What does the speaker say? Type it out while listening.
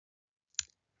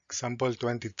Example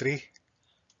 23.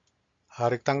 A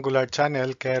rectangular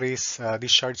channel carries a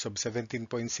discharge of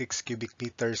 17.6 cubic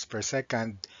meters per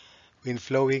second when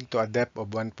flowing to a depth of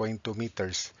 1.2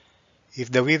 meters.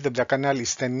 If the width of the canal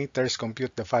is 10 meters,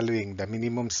 compute the following: the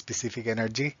minimum specific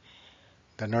energy,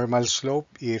 the normal slope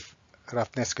if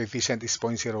roughness coefficient is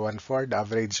 0.014, the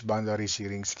average boundary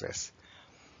shearing stress.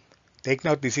 Take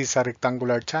note, this is a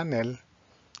rectangular channel,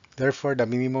 therefore the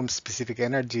minimum specific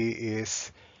energy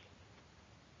is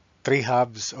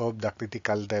 3/2 of the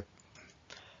critical depth.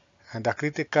 And the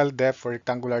critical depth for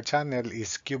rectangular channel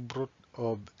is cube root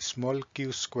of small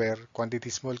q square, quantity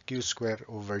small q square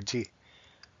over g.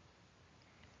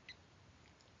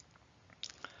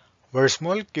 Where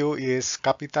small q is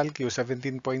capital Q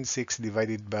 17.6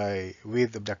 divided by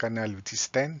width of the canal, which is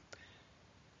 10.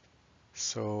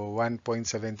 So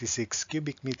 1.76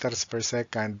 cubic meters per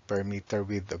second per meter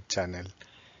width of channel.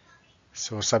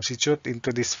 So substitute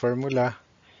into this formula.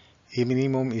 A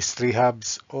minimum is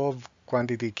 3/2 of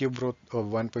quantity cube root of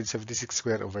 1.76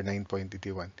 square over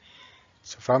 9.81.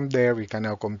 So from there, we can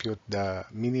now compute the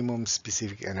minimum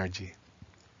specific energy.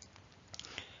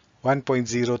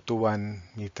 1.021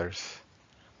 meters.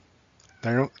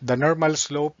 The normal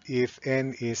slope if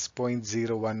n is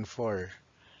 0.014.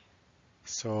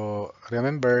 So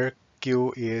remember,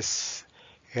 Q is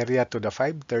area to the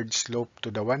 5/3, slope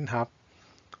to the 1/2,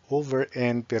 over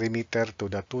n perimeter to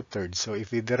the 2/3. So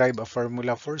if we derive a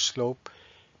formula for slope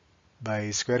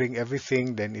by squaring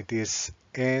everything, then it is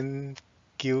n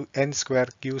square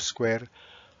q square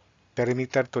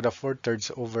perimeter to the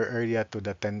 4/3 over area to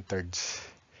the 10/3.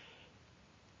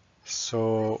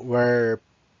 So where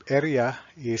area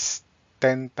is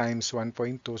 10 times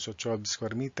 1.2, so 12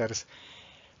 square meters,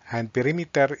 and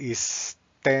perimeter is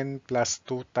 10 plus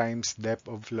 2 times depth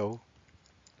of flow,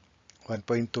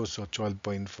 1.2, so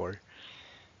 12.4.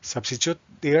 Substitute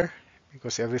here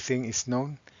because everything is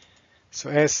known. So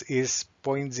S is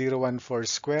 0.014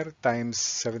 square times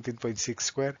 17.6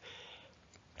 square,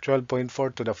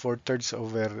 12.4 to the 4/3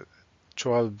 over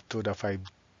 12 to the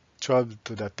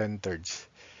 10/3.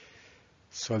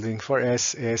 Solving for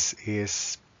S is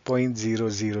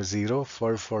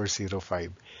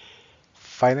 0.0004405.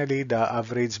 Finally, the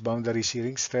average boundary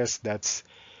shearing stress, that's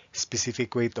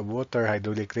specific weight of water,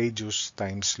 hydraulic radius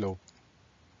times slope.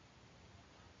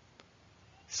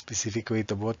 Specific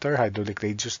weight of water, hydraulic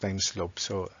radius times slope.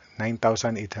 So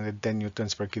 9,810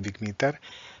 newtons per cubic meter,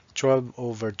 12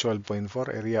 over 12.4,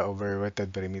 area over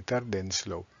wetted perimeter, then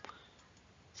slope.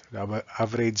 So the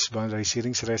average boundary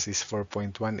shearing stress is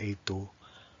 4.182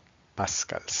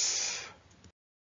 pascals.